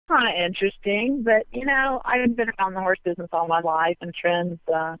kind of interesting, but, you know, I've been around the horse business all my life, and trends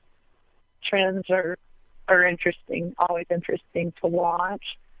are interesting, always interesting to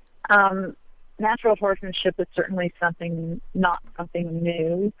watch. Natural horsemanship is certainly not something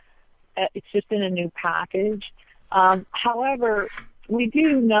new. It's just in a new package. However, we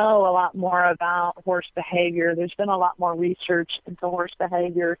do know a lot more about horse behavior. There's been a lot more research into horse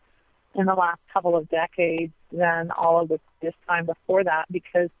behavior in the last couple of decades than all of this time before that,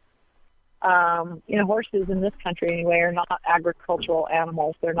 because, you know, horses in this country anyway are not agricultural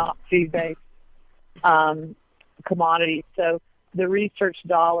animals. They're not food-based commodities. So the research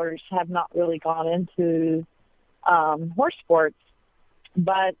dollars have not really gone into horse sports.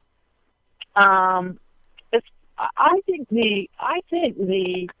 But I think the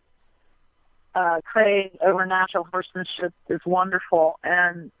craze over natural horsemanship is wonderful,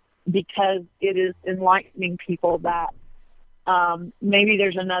 and because it is enlightening people that maybe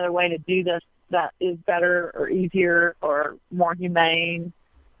there's another way to do this that is better or easier or more humane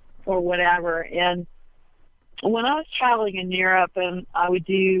or whatever. And when I was traveling in Europe and I would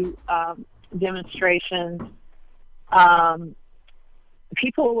do demonstrations,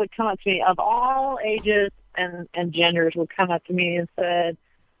 people would come up to me of all ages and genders would come up to me and said,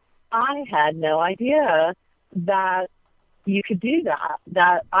 I had no idea that you could do that.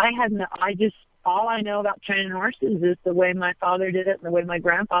 All I know about training horses is the way my father did it and the way my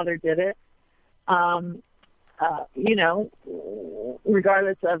grandfather did it, you know,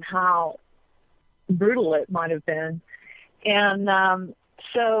 regardless of how brutal it might have been. And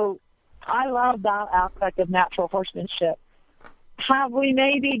so I love that aspect of natural horsemanship. Have we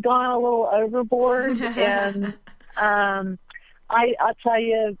maybe gone a little overboard? And I'll tell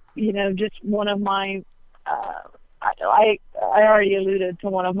you, you know, just one of my, I already alluded to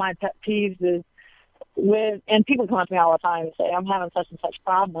one of my pet peeves is and people come up to me all the time and say, I'm having such and such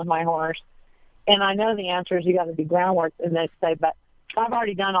problem with my horse. And I know the answer is you got to do groundwork. And they say, but I've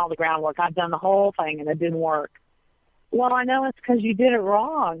already done all the groundwork. I've done the whole thing and it didn't work. Well, I know it's because you did it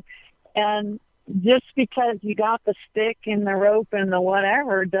wrong. And just because you got the stick and the rope and the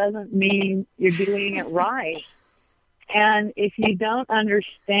whatever doesn't mean you're doing it right. And if you don't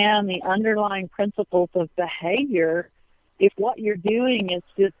understand the underlying principles of behavior, if what you're doing is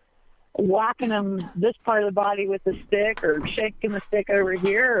just whacking them this part of the body with the stick or shaking the stick over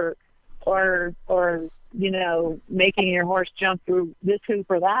here or you know, making your horse jump through this hoop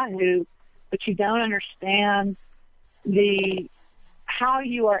or that hoop, but you don't understand how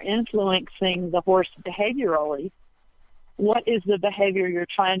you are influencing the horse behaviorally. What is the behavior you're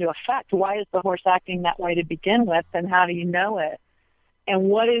trying to affect? Why is the horse acting that way to begin with, and how do you know it? And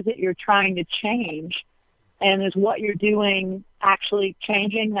what is it you're trying to change? And is what you're doing actually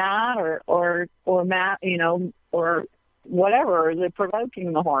changing that, or you know, or whatever? Or is it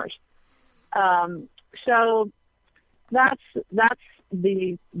provoking the horse? So that's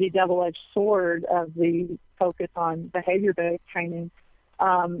the double-edged sword of the focus on behavior-based training.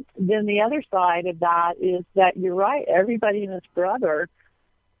 Then the other side of that is that you're right. Everybody and his brother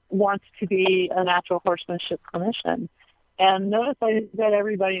wants to be a natural horsemanship clinician. And notice I said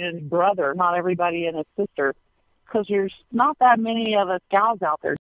everybody and his brother, not everybody and his sister, because there's not that many of us gals out there